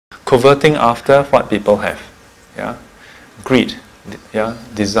coveting after what people have. Yeah, greed. Yeah,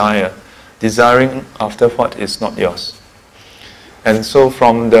 desire, desiring after what is not yours. And so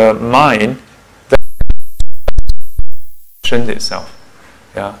from the mind, the action itself.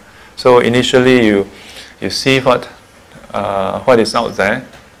 Yeah. So initially you see what is out there,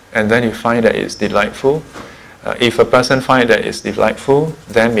 and then you find that it's delightful. If a person finds that it's delightful,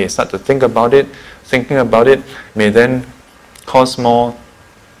 then may start to think about it. Thinking about it may then cause more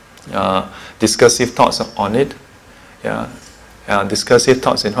discursive thoughts on it. Yeah. Discursive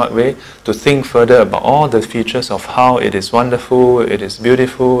thoughts in what way? To think further about all the features of how it is wonderful, it is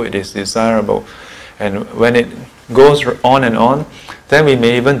beautiful, it is desirable. And when it goes on and on, then we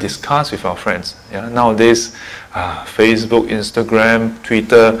may even discuss with our friends. Yeah? Nowadays, Facebook, Instagram,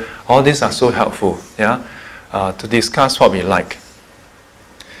 Twitter, all these are so helpful. Yeah? To discuss what we like.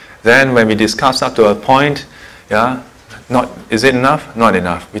 Then when we discuss up to a point, yeah, is it enough? Not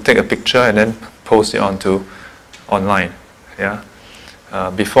enough. We take a picture and then post it onto online. Yeah.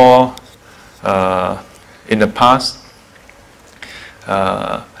 Before, in the past,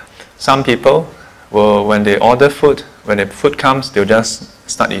 some people will, when they order food, when the food comes, they'll just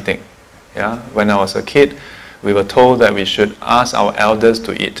start eating. Yeah. When I was a kid, we were told that we should ask our elders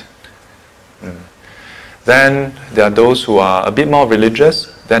to eat. Then there are those who are a bit more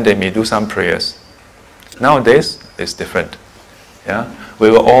religious. Then they may do some prayers. Nowadays, it's different. Yeah. We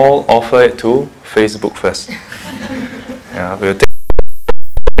will all offer it to Facebook first. Yeah, we'll take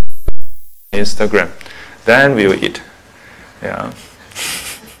Instagram, then we will eat. Yeah.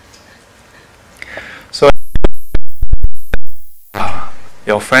 So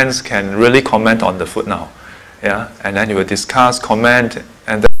your friends can really comment on the food now. Yeah, and then you will discuss, comment,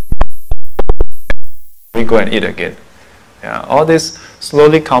 and then we go and eat again. Yeah, all this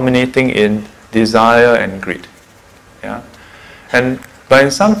slowly culminating in desire and greed. Yeah, but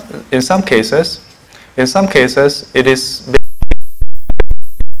in some cases, it is.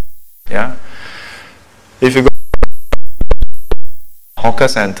 Yeah. If you go to a hawker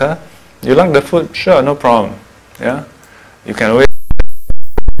center, you like the food, sure, no problem. Yeah. You can always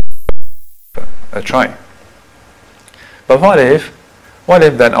try. But what if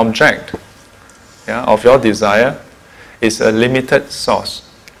that object, yeah, of your desire is a limited source?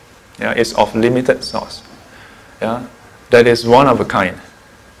 Yeah, it's of limited source. Yeah. That is one of a kind.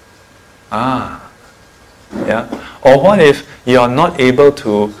 Yeah. Or what if you are not able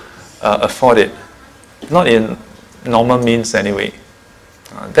to afford it? Not in normal means anyway.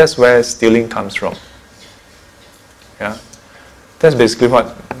 That's where stealing comes from. Yeah. That's basically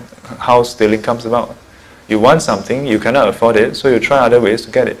how stealing comes about. You want something, you cannot afford it, so you try other ways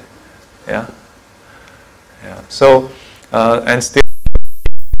to get it. Yeah. Yeah. So and steal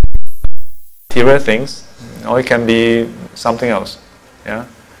material things, or it can be something else. Yeah.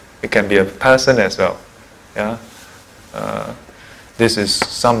 It can be a person as well. Yeah. This is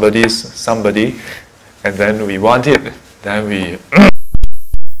somebody, and then we want it. Then we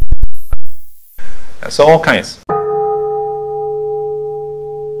so all kinds.